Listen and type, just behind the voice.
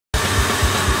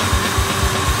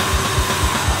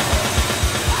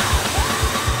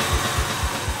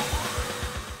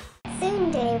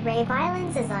Tsundere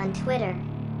Violence is on Twitter.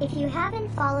 If you haven't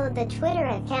followed the Twitter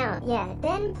account yet,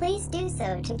 then please do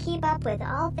so to keep up with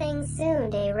all things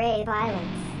Tsundere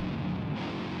Violence.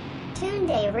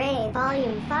 TUNEDERE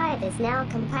Volume 5 is now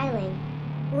compiling.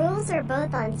 Rules are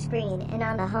both on screen and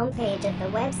on the homepage of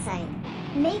the website.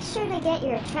 Make sure to get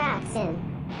your tracks in.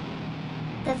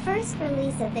 The first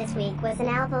release of this week was an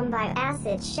album by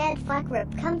acidshed fuckrip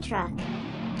cumtruck,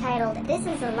 titled "This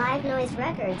is a Live Noise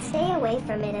Record, Stay Away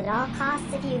From It at All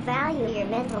Costs If You Value Your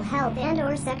Mental Health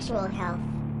and/or Sexual Health."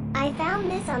 I found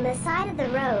this on the side of the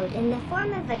road in the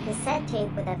form of a cassette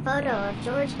tape with a photo of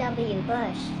George W.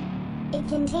 Bush. It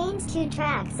contains 2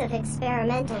 tracks of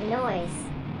experimental noise.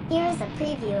 Here is a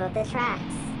preview of the tracks.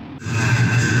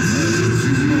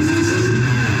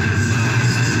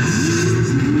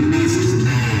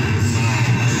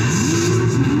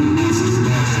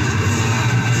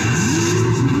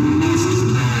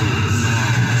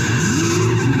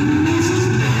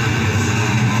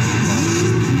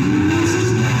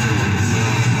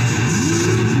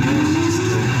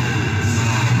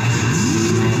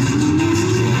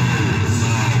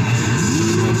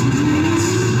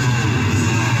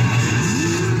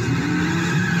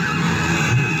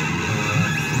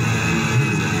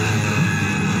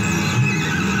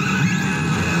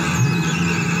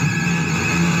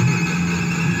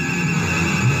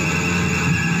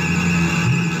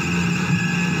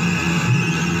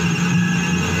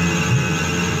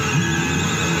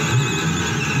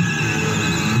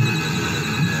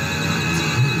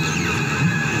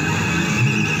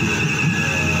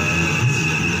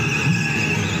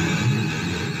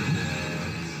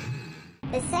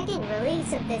 The second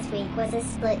release of this week was a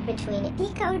split between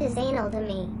Neko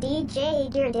DJ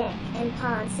Deerdick and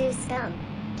Ponsu Scum,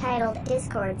 titled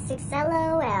Discord 6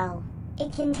 LOL.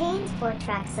 It contains 4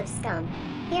 tracks of Scum.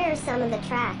 Here are some of the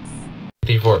tracks.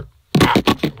 4.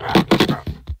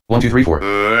 1, 2, 3, 4.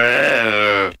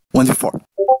 1, 2, 4.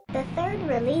 The third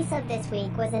release of this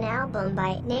week was an album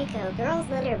by Neko Girls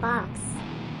Litter Box,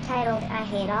 titled I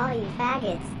Hate All You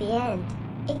Faggots, The End.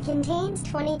 It contains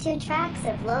 22 tracks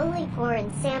of lolicore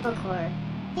and samplecore.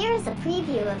 Here is a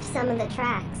preview of some of the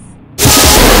tracks.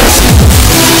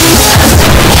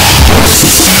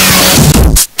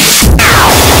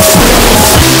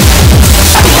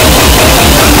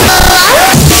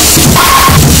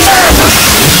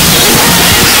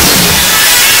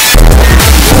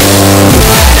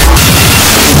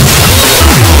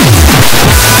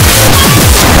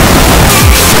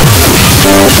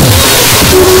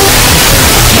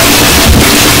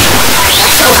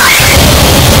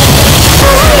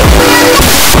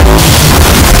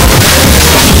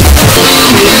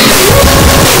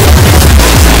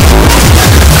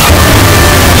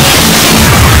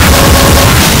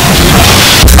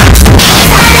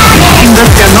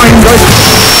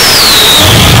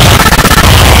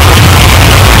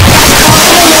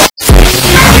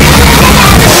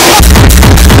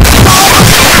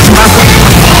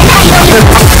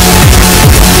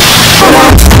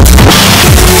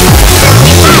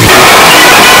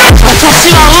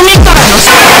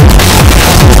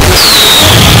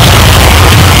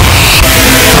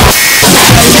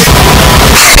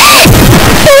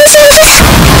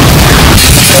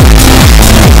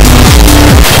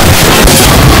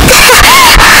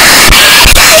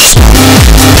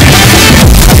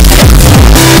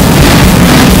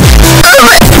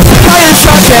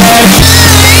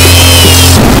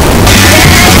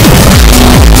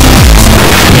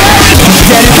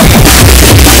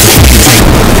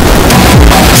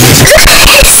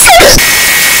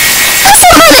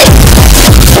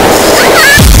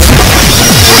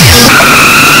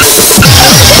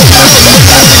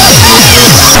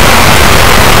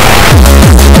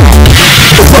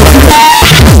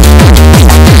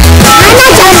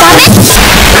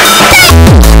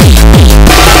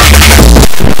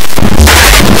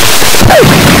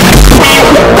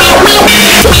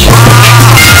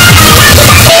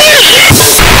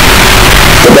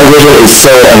 That visual is so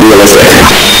unrealistic.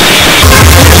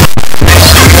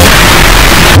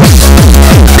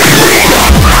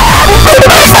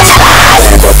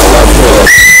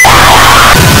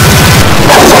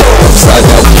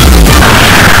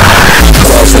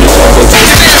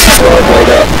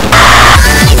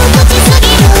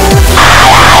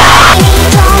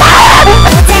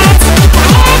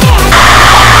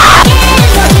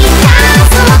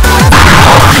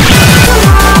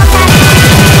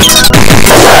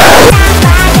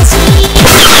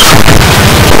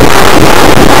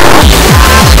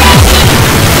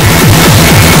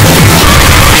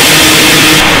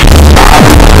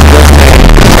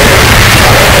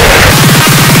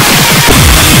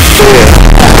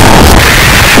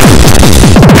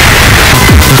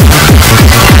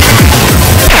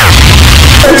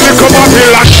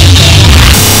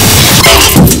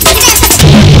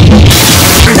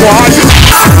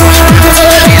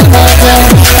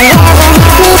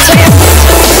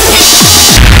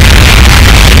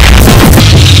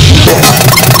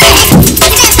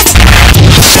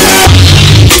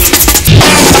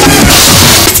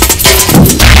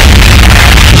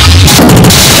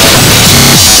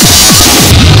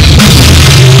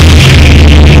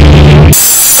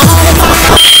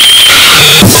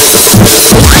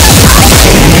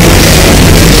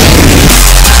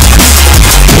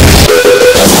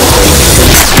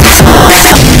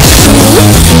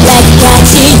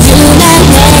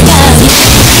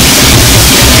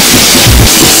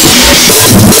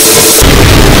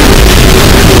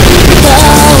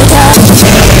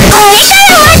 The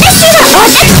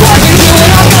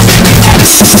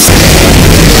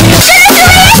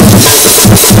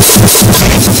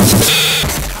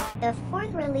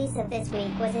fourth release of this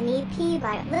week was an EP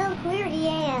by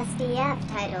QWERTYASDF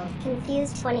titled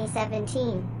Confused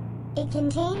 2017. It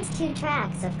contains 2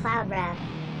 tracks of cloud rap.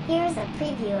 Here's a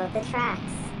preview of the tracks.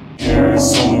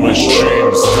 So much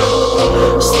dreams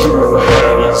still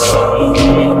having some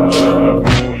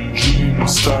dream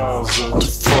styles of the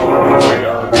far away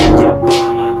out of the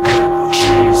burning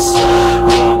trees.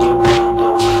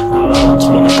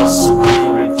 Multiple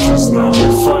possibilities now we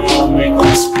finally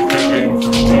could speak again to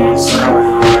these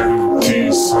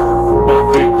realities. But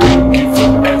they don't give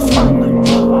an F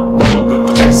anymore. All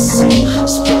that I see,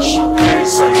 special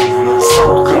case, I even on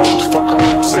SoundCloud,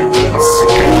 fuckrip, say let's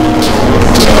again.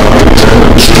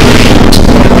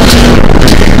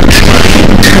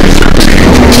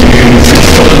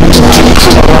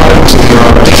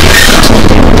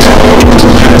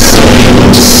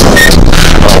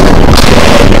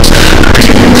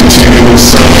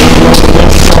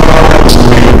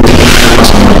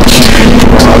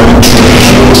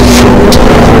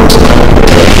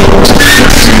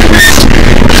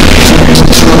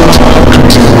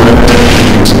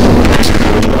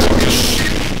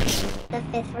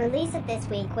 This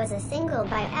week was a single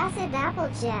by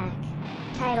Applejack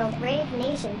titled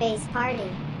Ravenation BassParty.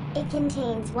 It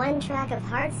contains 1 track of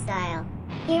hardstyle.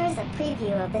 Here's a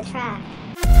preview of the track.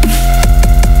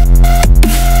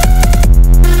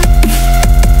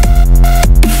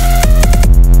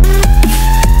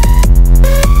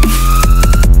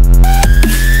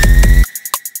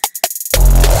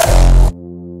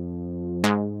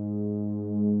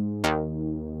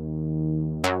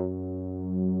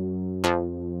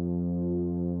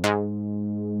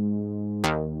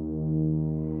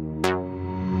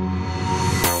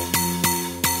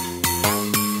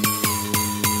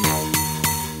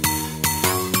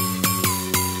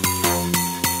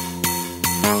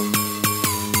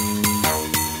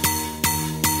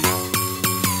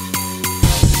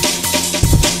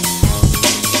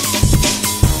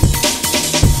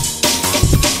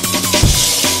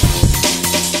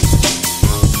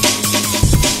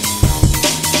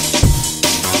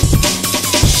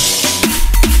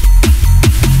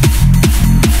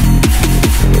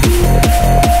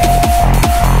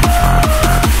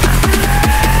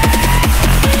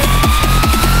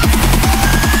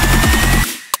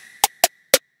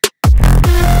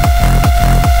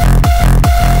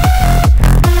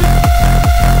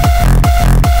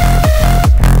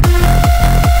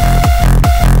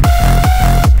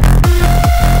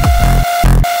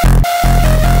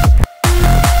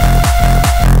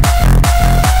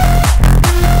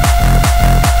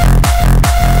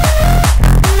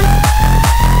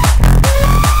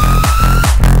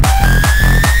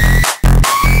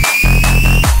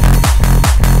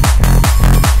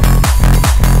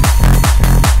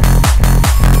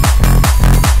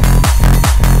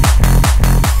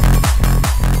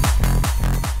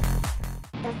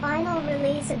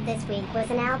 This week was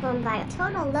an album by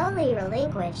Loli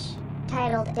Relinquish,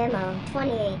 titled Demo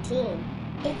 2018.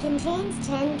 It contains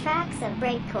 10 tracks of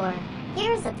breakcore.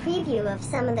 Here's a preview of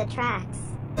some of the tracks.